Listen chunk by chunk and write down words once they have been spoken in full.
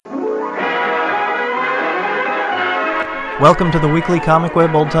Welcome to the weekly Comic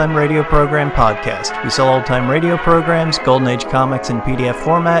Web Old Time Radio Program podcast. We sell old time radio programs, Golden Age comics in PDF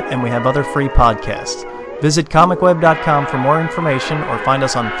format, and we have other free podcasts. Visit comicweb.com for more information or find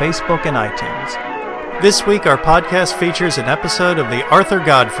us on Facebook and iTunes. This week our podcast features an episode of The Arthur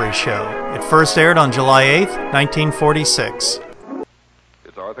Godfrey Show. It first aired on July 8th, 1946.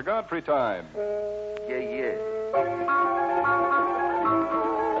 It's Arthur Godfrey time. Yeah.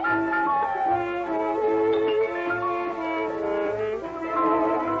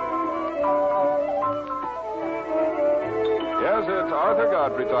 Yes, it's Arthur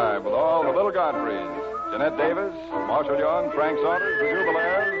Godfrey time with all the little Godfreys. Jeanette Davis, Marshall Young, Frank Saunders, the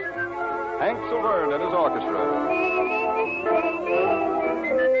Jubilaires, Hank Silverne and his orchestra.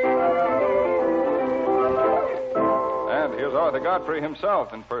 And here's Arthur Godfrey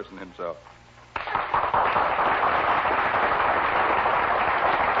himself, in person himself.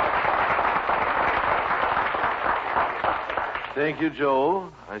 Thank you,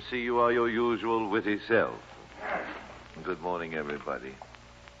 Joel. I see you are your usual witty self. Good morning, everybody.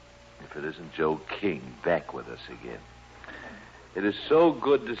 If it isn't Joe King back with us again. It is so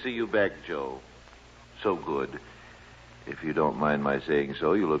good to see you back, Joe. So good. If you don't mind my saying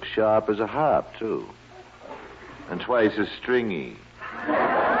so, you look sharp as a harp, too. And twice as stringy.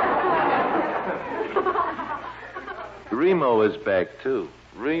 Remo is back, too.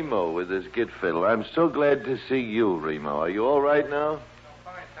 Remo with his git fiddle. I'm so glad to see you, Remo. Are you all right now?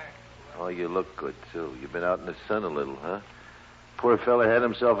 Oh, you look good, too. You've been out in the sun a little, huh? Poor fella had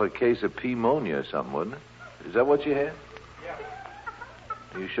himself a case of pneumonia or something, wasn't it? Is that what you had? Yeah.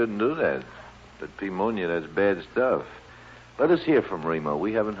 You shouldn't do that. But pneumonia, that's bad stuff. Let us hear from Remo.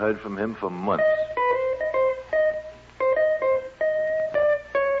 We haven't heard from him for months.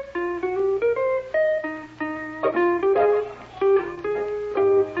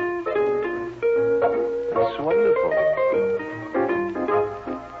 That's wonderful.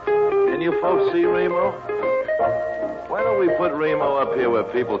 Can you folks see Remo? Why don't we put Remo up here where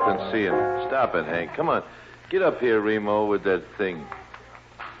people can see him? Stop it, Hank. Come on. Get up here, Remo, with that thing.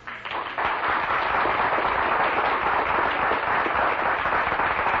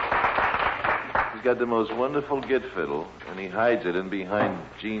 He's got the most wonderful git fiddle, and he hides it in behind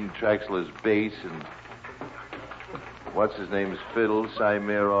Gene Traxler's bass and what's his name's fiddle, Cy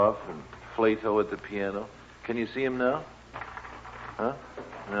Meroff, and Flato at the piano. Can you see him now? Huh?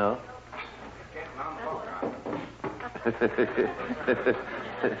 No?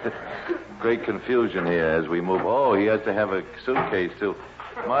 Great confusion here as we move. Oh, he has to have a suitcase, too.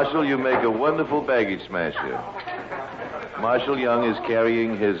 Marshall, you make a wonderful baggage smasher. Marshall Young is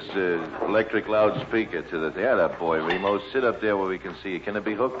carrying his electric loudspeaker to the... Yeah, that boy, Remo. Sit up there where we can see you. Can it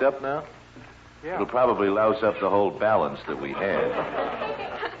be hooked up now? Yeah. It'll probably louse up the whole balance that we had.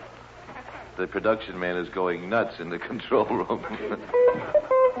 The production man is going nuts in the control room.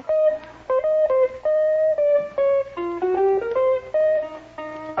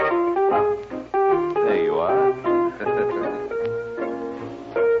 There you are.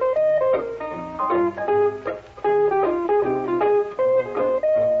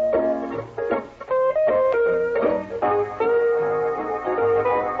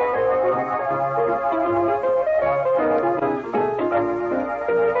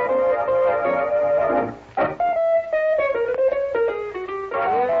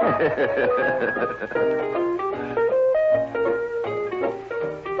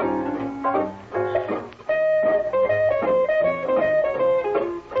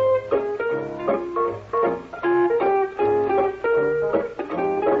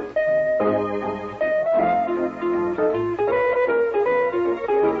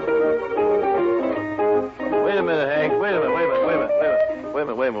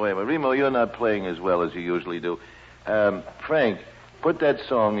 Remo, you're not playing as well as you usually do. Frank, put that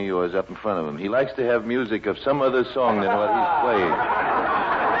song of yours up in front of him. He likes to have music of some other song than what he's playing.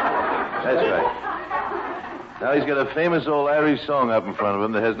 That's right. Now he's got a famous old Irish song up in front of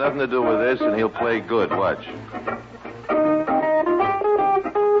him that has nothing to do with this, and he'll play good. Watch.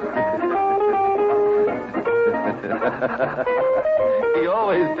 He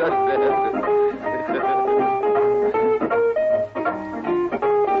always does that.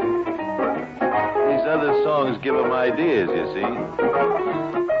 Other songs give him ideas, you see.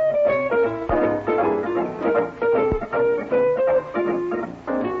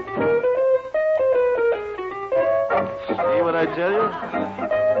 See what I tell you?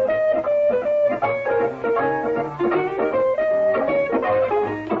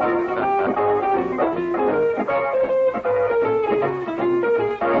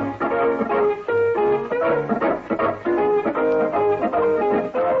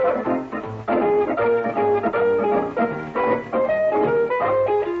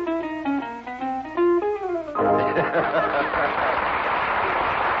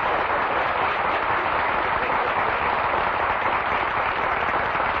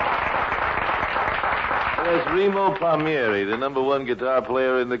 Yes, Remo Palmieri, the number one guitar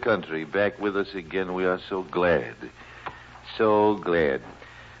player in the country. Back with us again. We are so glad. So glad.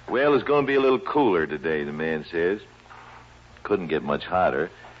 Well, it's going to be a little cooler today, the man says. Couldn't get much hotter.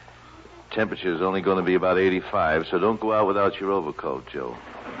 Temperature's only going to be about 85, so don't go out without your overcoat, Joe.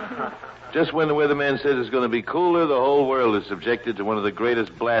 Just when the weatherman says it's going to be cooler, the whole world is subjected to one of the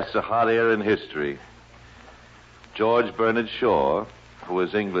greatest blasts of hot air in history. George Bernard Shaw, who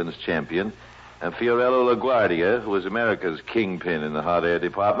was England's champion, and Fiorello LaGuardia, who was America's kingpin in the hot air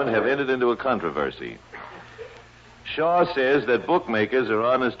department, have entered into a controversy. Shaw says that bookmakers are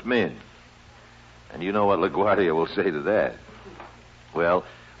honest men. And you know what LaGuardia will say to that. Well,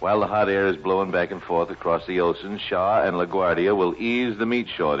 while the hot air is blowing back and forth across the ocean, Shaw and LaGuardia will ease the meat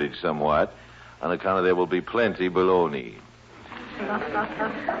shortage somewhat on account of there will be plenty bologna.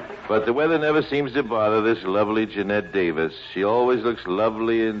 But the weather never seems to bother this lovely Jeanette Davis. She always looks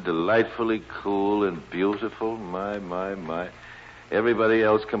lovely and delightfully cool and beautiful. My. Everybody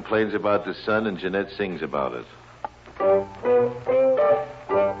else complains about the sun, and Jeanette sings about it.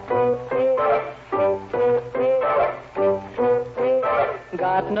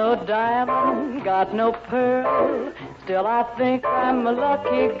 Got no diamond, got no pearl. Still, I think I'm a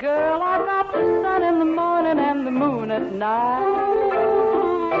lucky girl. I got the sun in the morning and the moon at night.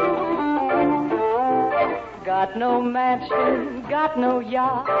 Got no mansion, got no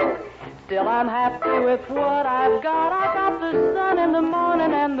yacht. Still, I'm happy with what I've got. I got the sun in the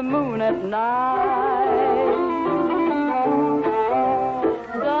morning and the moon at night.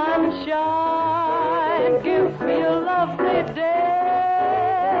 Sunshine gives me a lovely day.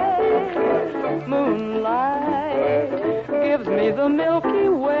 Moonlight gives me the Milky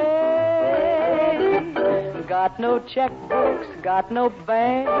Way. Got no checkbooks, got no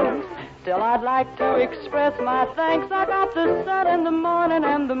banks. Still, I'd like to express my thanks. I got the sun in the morning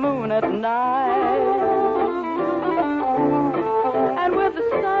and the moon at night. And with the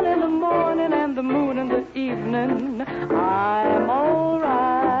sun in the morning and the moon in the evening, I'm all right.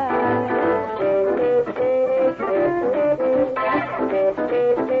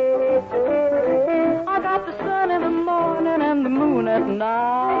 I got the sun in the morning and the moon at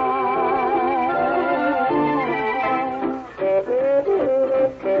night.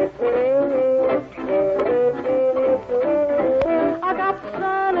 I got the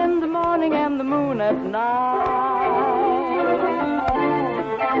sun in the morning and the moon at night.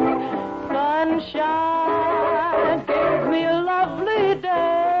 Sunshine gives me a lovely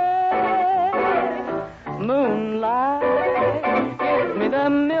day. Moonlight gives me the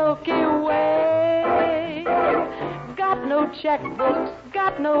Milky Way. Got no checkbooks,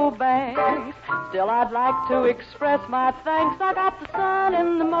 got no banks. Still, I'd like to express my thanks. I got the sun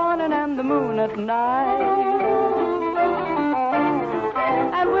in the morning and the moon at night.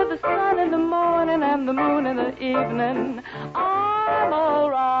 And with the sun in the morning and the moon in the evening, I'm all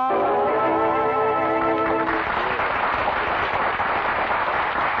right.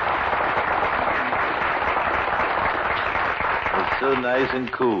 It's so nice and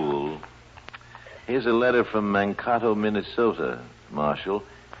cool. Here's a letter from Mankato, Minnesota, Marshall.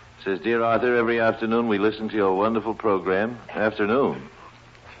 It says, Dear Arthur, every afternoon we listen to your wonderful program. Afternoon.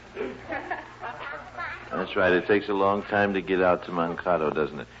 That's right. It takes a long time to get out to Mankato,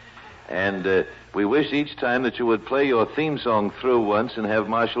 doesn't it? And we wish each time that you would play your theme song through once and have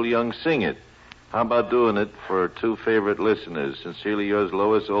Marshall Young sing it. How about doing it for two favorite listeners? Sincerely yours,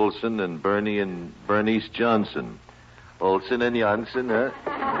 Lois Olson and Bernice Johnson. Olson and Johnson, huh?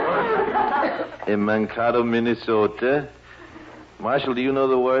 In Mankato, Minnesota. Marshall, do you know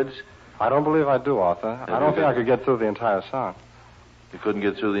the words? I don't believe I do, Arthur. I don't think I could get through the entire song. You couldn't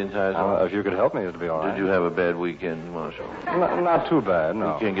get through the entire song? If you could help me, it'd be all right. Did you have a bad weekend, Marshall? Not too bad,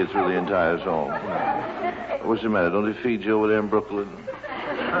 no. You can't get through the entire song. No. What's the matter? Don't they feed you over there in Brooklyn?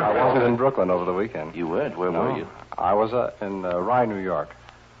 I wasn't in Brooklyn over the weekend. You weren't? Where were you? I was in Rye, New York.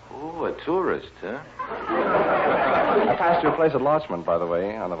 Oh, a tourist, huh? I passed your place at Larchmont, by the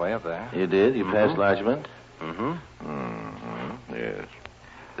way, on the way up there. You did? You passed Larchmont? Mm-hmm. Mm-hmm. Yes.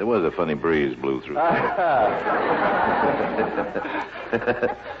 There was a funny breeze blew through. That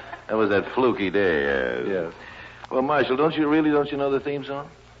was that fluky day. Yes. Well, Marshall, don't you know the theme song?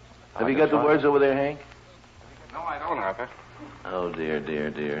 Have you got the words over there, Hank? No, I don't, Arthur. Oh,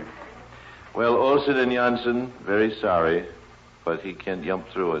 dear. Well, Olson and Janssen, very sorry, but he can't yump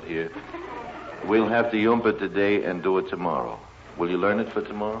through it here. We'll have to yump it today and do it tomorrow. Will you learn it for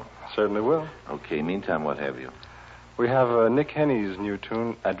tomorrow? Certainly will. Okay, meantime, what have you? We have Nick Henny's new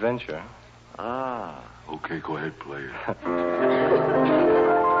tune, Adventure. Ah. Okay, go ahead, play it.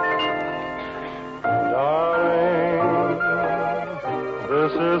 Darling,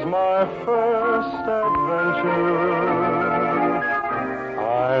 This is my first adventure.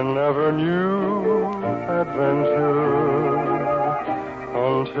 I never knew adventure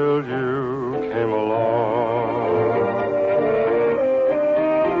until you came along.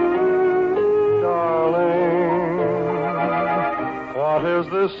 Darling, what is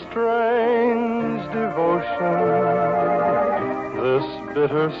this strange devotion, this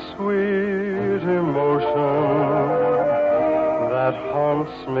bittersweet emotion that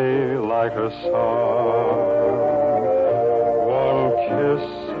haunts me like a song? One kiss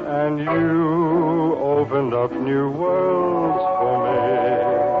and you opened up new worlds for me.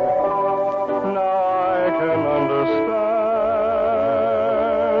 Now I can understand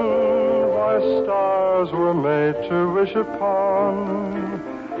why stars were made to wish upon,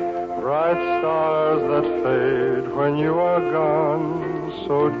 bright stars that fade when you are gone.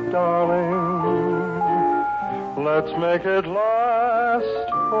 So darling, let's make it last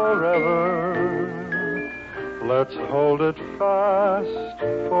forever. Let's hold it fast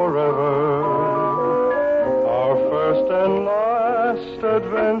forever. Our first and last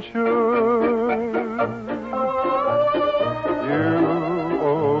adventure. You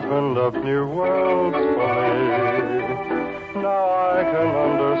opened up new worlds for me. Now I can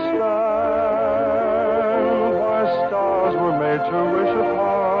understand why stars were made to wish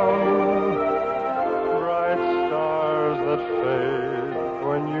upon, bright stars that fade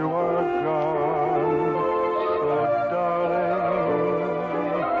when you are gone. So darling,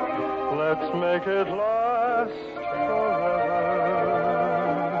 let's make it last forever.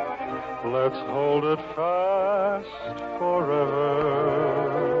 Let's hold it fast forever.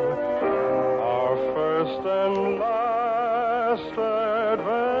 Our first and last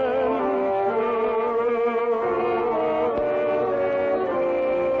adventure.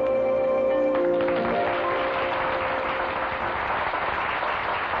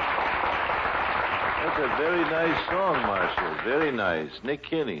 That's a very nice song, Marshall. Very nice. Nick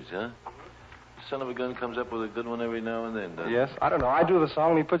Kinney's, huh? Son of a gun comes up with a good one every now and then, doesn't Yes, I don't know. I do the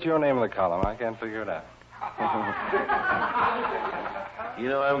song and he puts your name in the column. I can't figure it out. he? You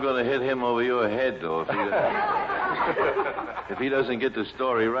know, I'm going to hit him over your head, though, if he doesn't get the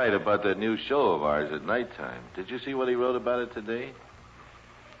story right about that new show of ours at nighttime. Did you see what he wrote about it today?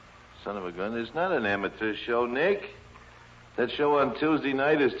 Son of a gun. It's not an amateur show, Nick. That show on Tuesday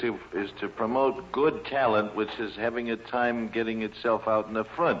night is to promote good talent, which is having a time getting itself out in the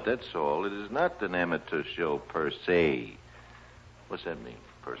front. That's all. It is not an amateur show per se. What's that mean,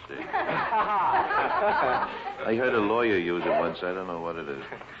 per se? I heard a lawyer use it once. I don't know what it is.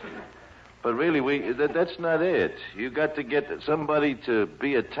 But really, that's not it. You got to get somebody to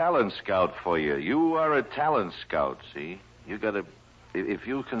be a talent scout for you. You are a talent scout, see? You got to, if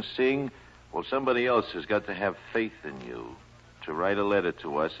you can sing, well, somebody else has got to have faith in you to write a letter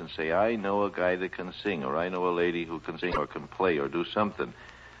to us and say, I know a guy that can sing, or I know a lady who can sing or can play or do something.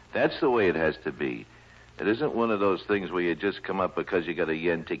 That's the way it has to be. It isn't one of those things where you just come up because you got a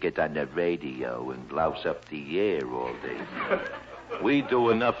yen to get on the radio and louse up the air all day. We do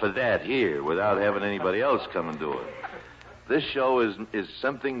enough of that here without having anybody else come and do it. This show is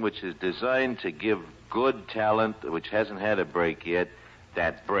something which is designed to give good talent, which hasn't had a break yet,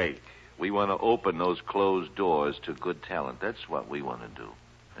 that break. We want to open those closed doors to good talent. That's what we want to do,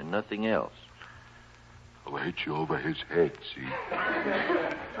 and nothing else. I'll hit you over his head, see?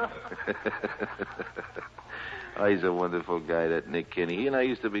 Oh, he's a wonderful guy, that Nick Kinney. He and I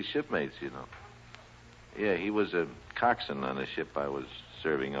used to be shipmates, you know. Yeah, he was a coxswain on a ship I was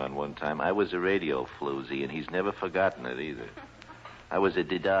serving on one time. I was a radio floozy, and he's never forgotten it either. I was a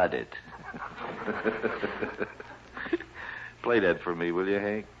didardit. Play that for me, will you,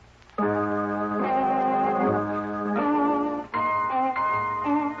 Hank?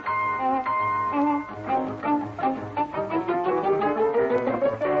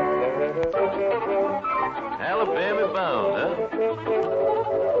 Alabama bound, huh?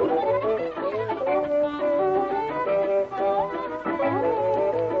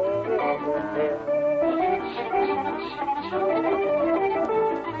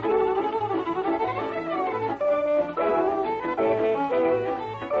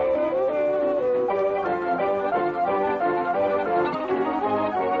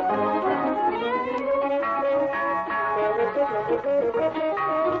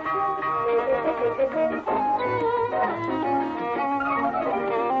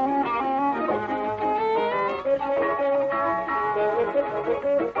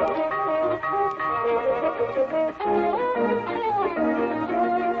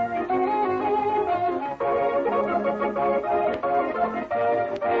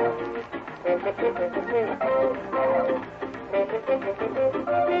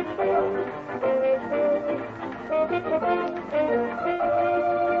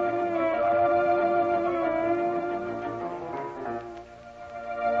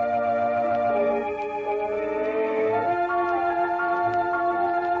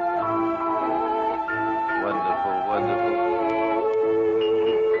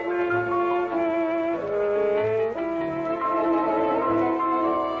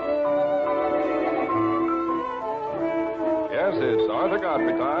 Yes, it's Arthur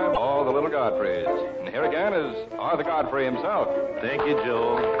Godfrey time, all the little Godfreys. And here again is Arthur Godfrey himself. Thank you,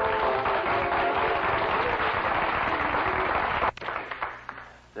 Joel.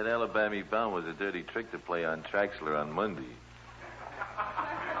 That Alabama Bound was a dirty trick to play on Traxler on Monday.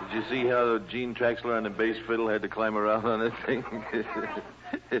 Did you see how Gene Traxler on the bass fiddle had to climb around on that thing?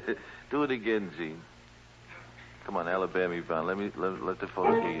 Do it again, Gene. Come on, Alabama Bound. Let the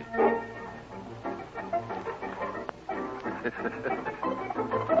folks hear you.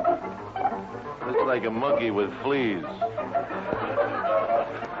 Looks like a monkey with fleas.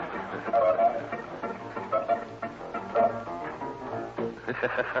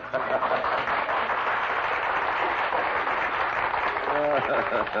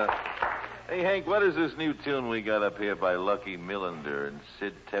 Hey, Hank, what is this new tune we got up here by Lucky Millender and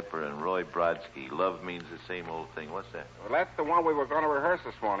Sid Tepper and Roy Brodsky? Love means the same old thing. What's that? Well, that's the one we were going to rehearse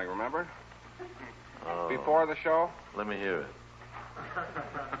this morning, remember? Oh. Before the show? Let me hear it.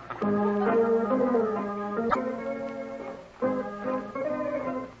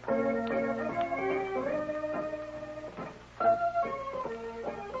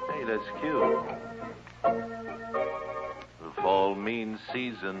 Hey, that's cute. Fall means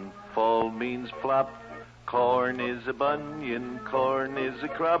season, fall means flop. Corn is a bunion, corn is a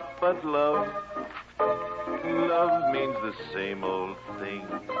crop, but love means the same old thing.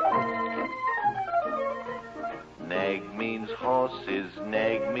 Nag means horses,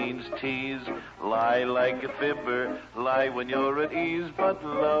 nag means tease. Lie like a fibber, lie when you're at ease, but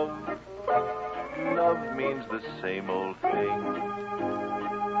love means the same old thing.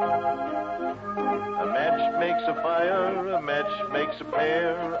 A match makes a fire, a match makes a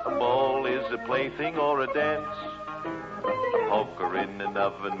pair. A ball is a plaything or a dance. A poker in an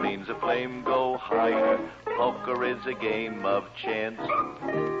oven means a flame go higher. Poker is a game of chance.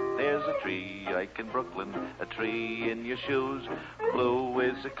 There's a tree like in Brooklyn, a tree in your shoes. Blue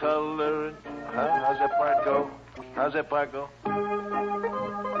is a color. How's that part go? How's that part go?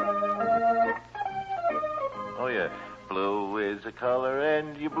 Oh, yeah. Blue is a color,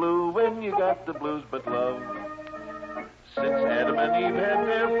 and you blue when you got the blues, but love. Since Adam and Eve had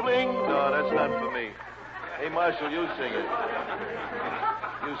their fling. No, that's not for me. Hey, Marshall, you sing it.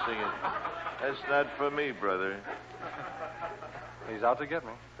 You sing it. That's not for me, brother. He's out to get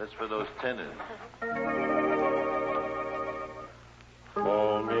me. That's for those tenors.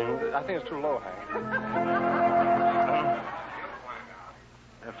 Fall means I think it's too low, Hank.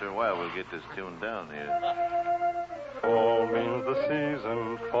 After a while, we'll get this tune down here. fall means the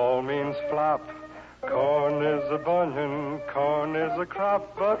season, fall means flop. Corn is a bunion, corn is a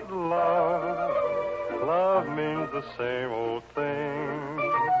crop, but love means the same old thing.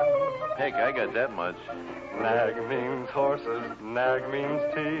 Heck, I got that much. Nag means horses, nag means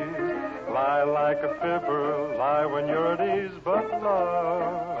tease. Lie like a fibber, lie when you're at ease, but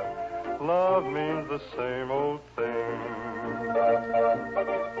love means the same old thing.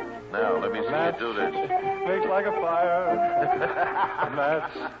 Now, let me see Match you do this. makes like a fire.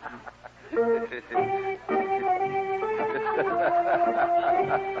 Match.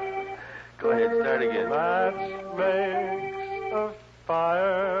 Go ahead, start again. Match makes a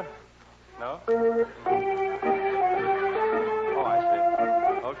fire. No? Oh, I see.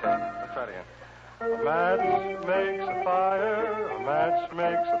 Okay, let's try it again. A match makes a fire, a match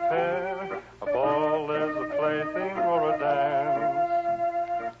makes a pair, a ball is a plaything or a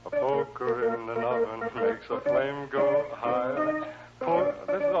dance. A poker in an oven makes a flame go higher.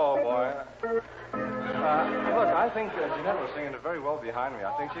 This is all, boy. Look, I think Jeanette was singing it very well behind me.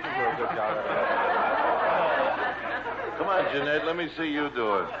 I think she can do a good job at it. Come on, Jeanette, let me see you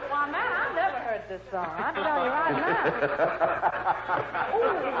do it. Why, man, I've never heard this song. I'm telling you right now.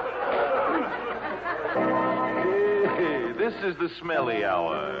 Hey, this is the smelly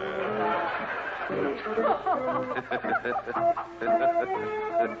hour.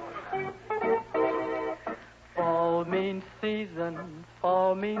 Fall means season,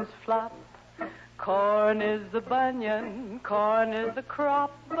 fall means flop. Corn is the bunion, corn is the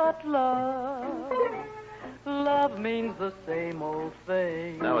crop, but love means the same old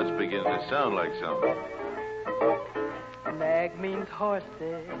thing. Now it's beginning to sound like something. Nag means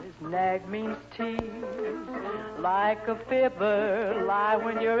horses, nag means tease. Like a fibber, lie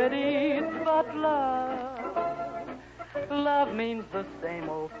when you're at ease. But love means the same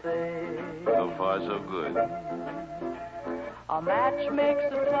old thing. So far, so good. A match makes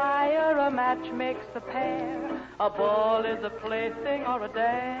a fire, a match makes a pair. A ball is a plaything or a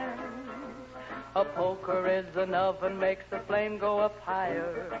dance. A poker is an oven, makes the flame go up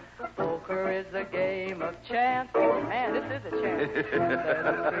higher. Poker is a game of chance. Man, this is a chance.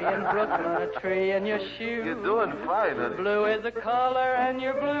 There's a tree in Brooklyn, a tree in your shoe. You're doing fine, honey. Blue is a color and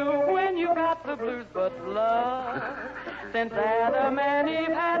you're blue when you got the blues. But love, since Adam and Eve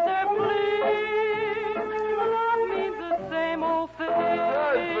had their bling, love means the same old thing.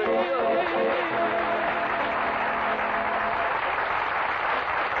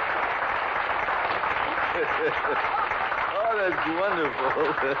 Oh, that's wonderful.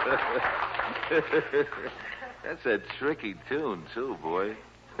 That's a tricky tune, too, boy.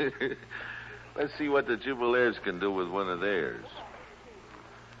 Let's see what the Jubilaires can do with one of theirs.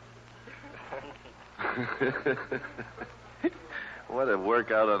 What a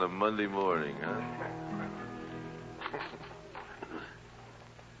workout on a Monday morning, huh?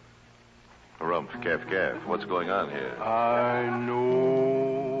 Rumph, calf, calf. What's going on here? I know.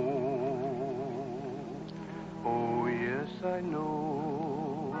 Oh, yes, I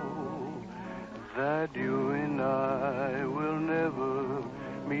know that you and I will never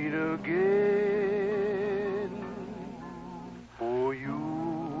meet again. For you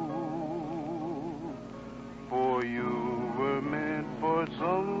were meant for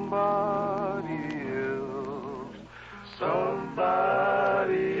somebody else.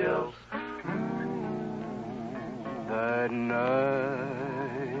 Somebody else. That night,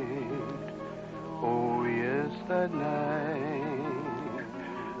 oh yes, that night,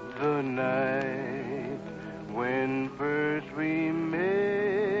 the night when first we met,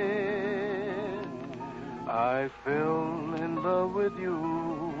 I fell in love with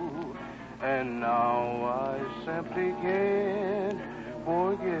you, and now I simply can't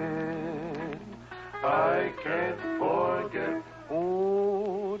forget. I can't forget,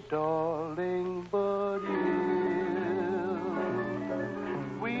 oh darling, but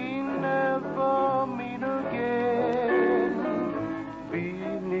never meet again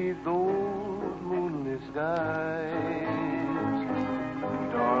beneath those moonlit skies.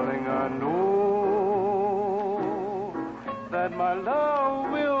 Darling, I know that my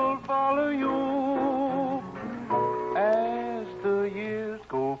love will follow you as the years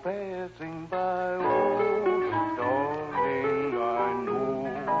go passing by. Oh, darling, I know.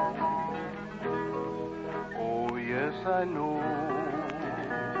 Oh, yes, I know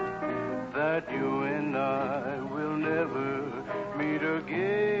that you and I will never meet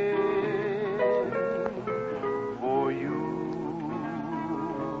again. For you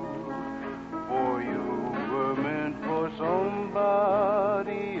were meant for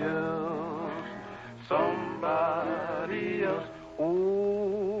somebody else. Somebody else.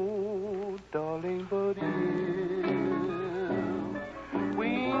 Oh, darling, but if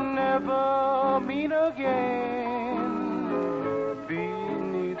we never meet again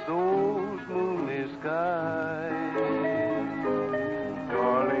beneath those moonlit skies,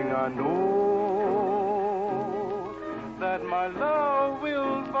 darling, I know that my love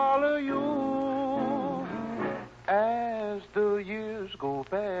will follow you as the years go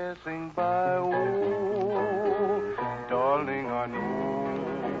passing by. Oh, darling, I know.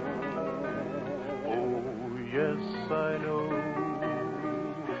 Oh, yes, I know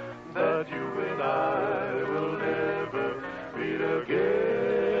that you and I will never meet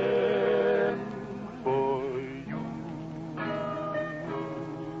again. For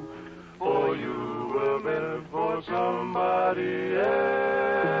you were meant for somebody else.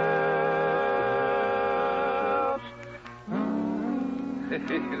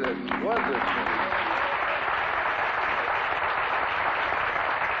 That's wonderful.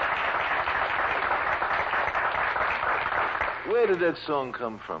 Where did that song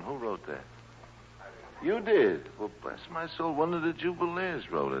come from? Who wrote that? You did? Well, bless my soul, one of the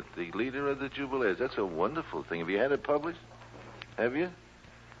Jubilaires wrote it. The leader of the Jubilaires. That's a wonderful thing. Have you had it published? Have you?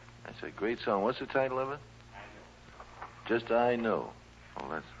 That's a great song. What's the title of it? Just I Know. Oh,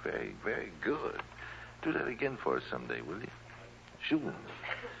 that's very, very good. Do that again for us someday, will you? Sure.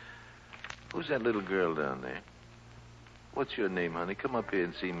 Who's that little girl down there? What's your name, honey? Come up here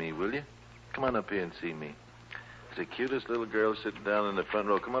and see me, will you? Come on up here and see me. There's the cutest little girl sitting down in the front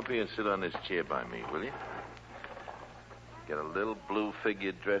row. Come up here and sit on this chair by me, will you? Got a little blue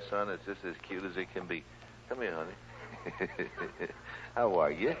figured dress on. It's just as cute as it can be. Come here, honey. How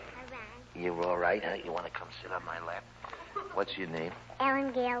are you? All right. You're all right, huh? You want to come sit on my lap? What's your name?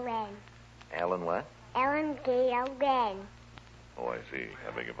 Ellen Gale Wren. Alan what? Ellen Gale Wren. Oh, I see.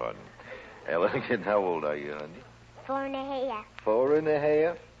 I beg your pardon. Ellen, how old are you, honey? 4.5.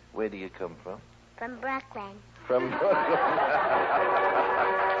 4.5? Where do you come from? From Brooklyn. From Brooklyn.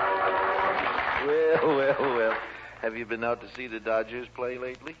 Well. Have you been out to see the Dodgers play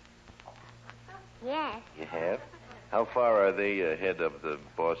lately? Yes. You have? How far are they ahead of the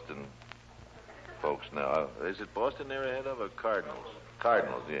Boston folks now? Is it Boston they're ahead of or Cardinals?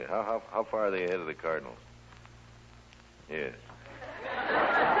 Cardinals, yeah. How far are they ahead of the Cardinals? Yes.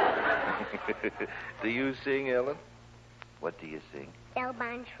 Do you sing, Ellen? What do you sing?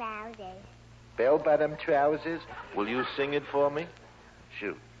 Bell-bottom trousers. Bell-bottom trousers? Will you sing it for me?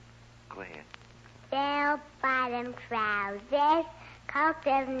 Shoot. Go ahead. Bell-bottom trousers, coat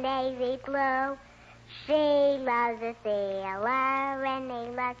of navy blue. She loves a sailor and he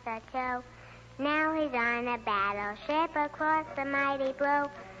loves her too. Now he's on a battleship across the mighty blue.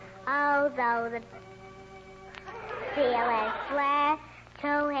 Although the sailors swear,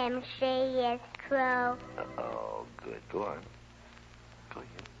 to him she is true. Oh, good. Go on. Go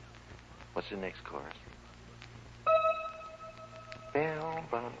ahead. What's the next chorus?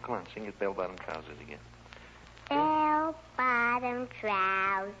 Bell-bottom. Come on, sing it. Bell-bottom trousers again. Bell-bottom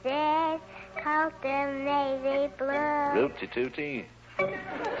trousers, coat of navy blue. Root-tootie.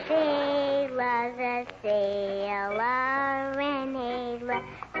 She loves a sailor and he loves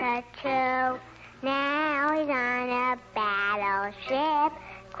her too. Now he's on a battleship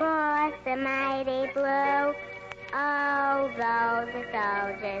across the mighty blue. Although the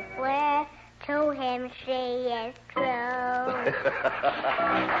soldiers swear, to him she is true.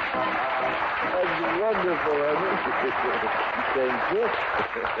 That's wonderful, Thank you.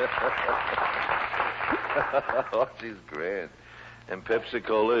 Oh, she's grand. And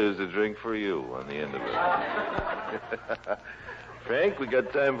Pepsi-Cola is the drink for you on the end of it. Frank, we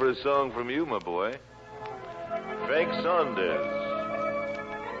got time for a song from you, my boy. Frank Saunders.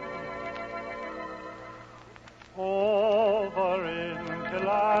 Over in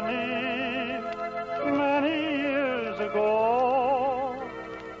Killarney, many years ago,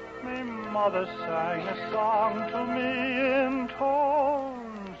 my mother sang a song to me in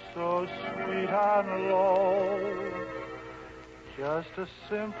tones so sweet and low. Just a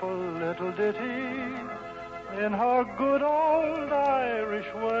simple little ditty in her good old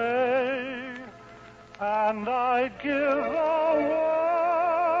Irish way, and I'd give the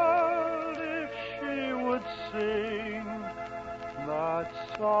world if she would sing that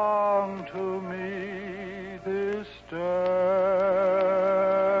song to me this day.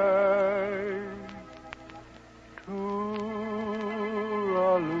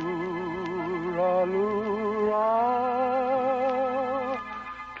 Tooraloo-ra-loo-ra,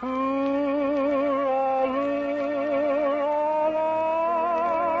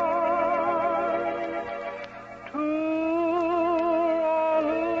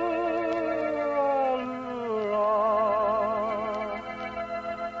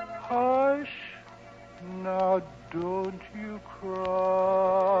 don't you cry.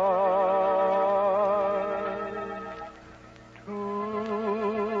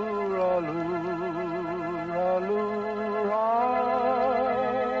 Tooraloo-ra-loo-ra,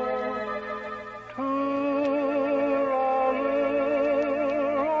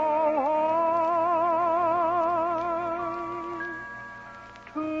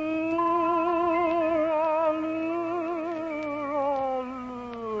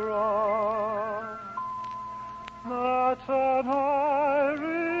 That's an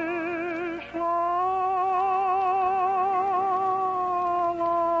Irish lullaby.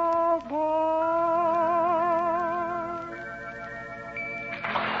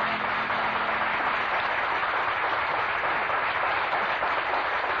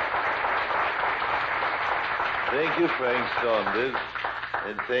 Thank you, Frank Saunders.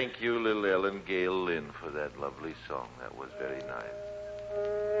 And thank you, little Ellen Gale Lynn, for that lovely song. That was very nice.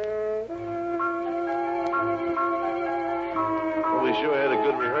 Well, we sure had a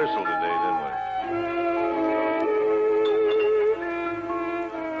good rehearsal today, didn't we?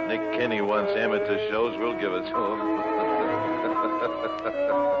 Nick Kenny wants amateur shows. We'll give it to him.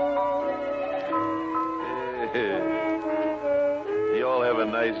 You all have a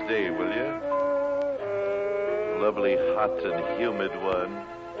nice day, will you? A lovely, hot and humid one.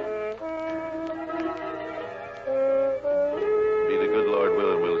 Be the good Lord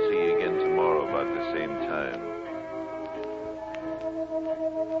willing, we'll see you again tomorrow about the same time.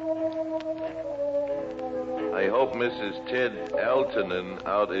 I hope Mrs. Ted Altonen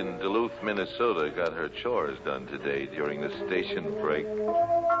out in Duluth, Minnesota got her chores done today during the station break.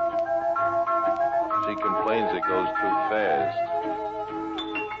 She complains it goes too fast.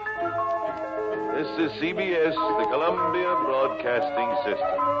 This is CBS, the Columbia Broadcasting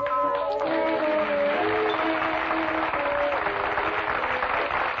System.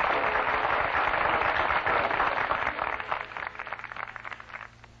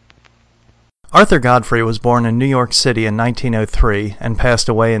 Arthur Godfrey was born in New York City in 1903 and passed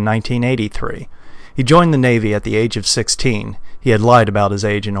away in 1983. He joined the Navy at the age of 16. He had lied about his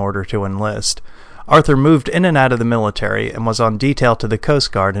age in order to enlist. Arthur moved in and out of the military and was on detail to the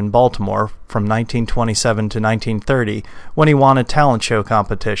Coast Guard in Baltimore from 1927 to 1930 when he won a talent show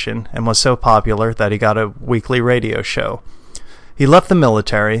competition and was so popular that he got a weekly radio show. He left the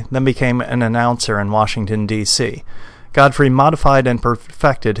military, then became an announcer in Washington, D.C. Godfrey modified and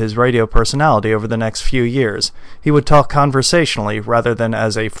perfected his radio personality over the next few years. He would talk conversationally rather than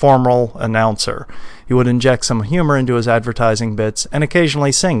as a formal announcer. He would inject some humor into his advertising bits and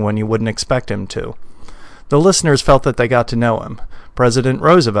occasionally sing when you wouldn't expect him to. The listeners felt that they got to know him. President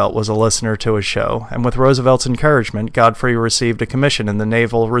Roosevelt was a listener to his show, and with Roosevelt's encouragement, Godfrey received a commission in the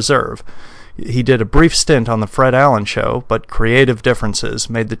Naval Reserve. He did a brief stint on the Fred Allen Show, but creative differences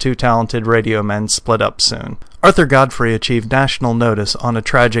made the two talented radio men split up soon. Arthur Godfrey achieved national notice on a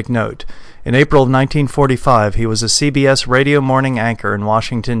tragic note. In April of 1945, he was a CBS radio morning anchor in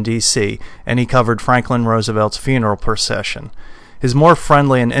Washington, D.C., and he covered Franklin Roosevelt's funeral procession. His more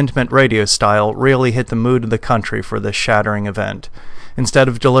friendly and intimate radio style really hit the mood of the country for this shattering event. Instead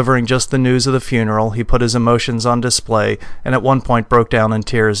of delivering just the news of the funeral, he put his emotions on display and at one point broke down in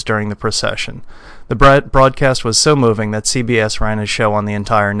tears during the procession. The broadcast was so moving that CBS ran his show on the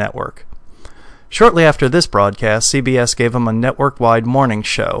entire network. Shortly after this broadcast, CBS gave him a network-wide morning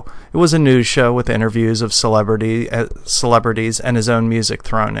show. It was a news show with interviews of celebrities and his own music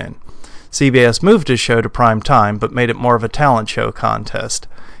thrown in. CBS moved his show to prime time, but made it more of a talent show contest.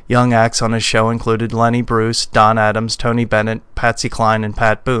 Young acts on his show included Lenny Bruce, Don Adams, Tony Bennett, Patsy Cline, and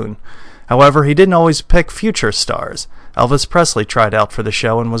Pat Boone. However, he didn't always pick future stars. Elvis Presley tried out for the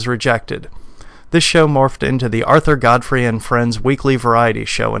show and was rejected. This show morphed into the Arthur Godfrey and Friends weekly variety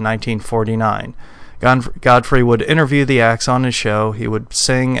show in 1949. Godfrey would interview the acts on his show, he would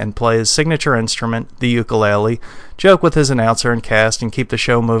sing and play his signature instrument, the ukulele, joke with his announcer and cast, and keep the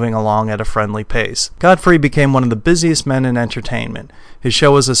show moving along at a friendly pace. Godfrey became one of the busiest men in entertainment. His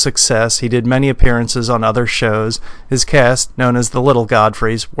show was a success, he did many appearances on other shows, his cast, known as the Little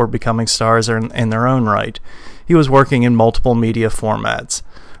Godfreys, were becoming stars in their own right. He was working in multiple media formats.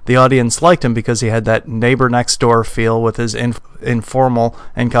 The audience liked him because he had that neighbor-next-door feel with his informal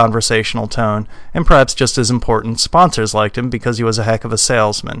and conversational tone, and perhaps just as important, sponsors liked him because he was a heck of a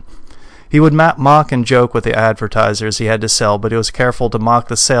salesman. He would mock and joke with the advertisers he had to sell, but he was careful to mock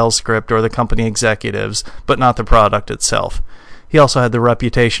the sales script or the company executives, but not the product itself. He also had the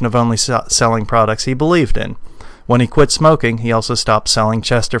reputation of only selling products he believed in. When he quit smoking, he also stopped selling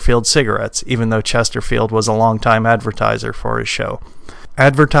Chesterfield cigarettes, even though Chesterfield was a longtime advertiser for his show.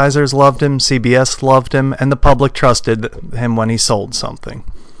 Advertisers loved him, CBS loved him, and the public trusted him when he sold something.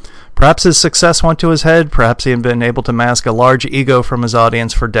 Perhaps his success went to his head, perhaps he had been able to mask a large ego from his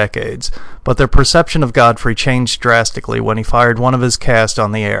audience for decades, but their perception of Godfrey changed drastically when he fired one of his cast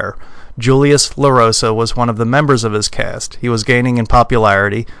on the air. Julius LaRosa was one of the members of his cast. He was gaining in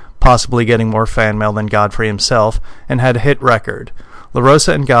popularity, possibly getting more fan mail than Godfrey himself, and had a hit record.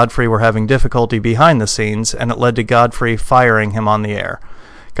 LaRosa and Godfrey were having difficulty behind the scenes, and it led to Godfrey firing him on the air.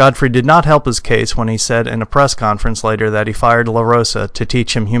 Godfrey did not help his case when he said in a press conference later that he fired LaRosa to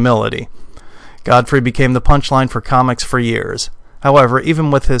teach him humility. Godfrey became the punchline for comics for years. However, even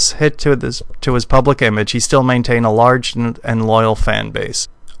with his hit to his public image, he still maintained a large and loyal fan base.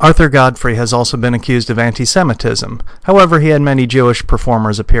 Arthur Godfrey has also been accused of anti-Semitism. However, he had many Jewish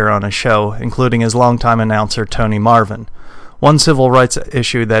performers appear on his show, including his longtime announcer Tony Marvin. One civil rights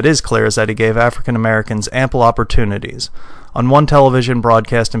issue that is clear is that he gave African Americans ample opportunities. On one television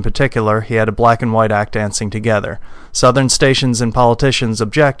broadcast in particular, he had a black and white act dancing together. Southern stations and politicians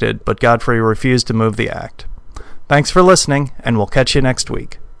objected, but Godfrey refused to move the act. Thanks for listening, and we'll catch you next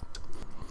week.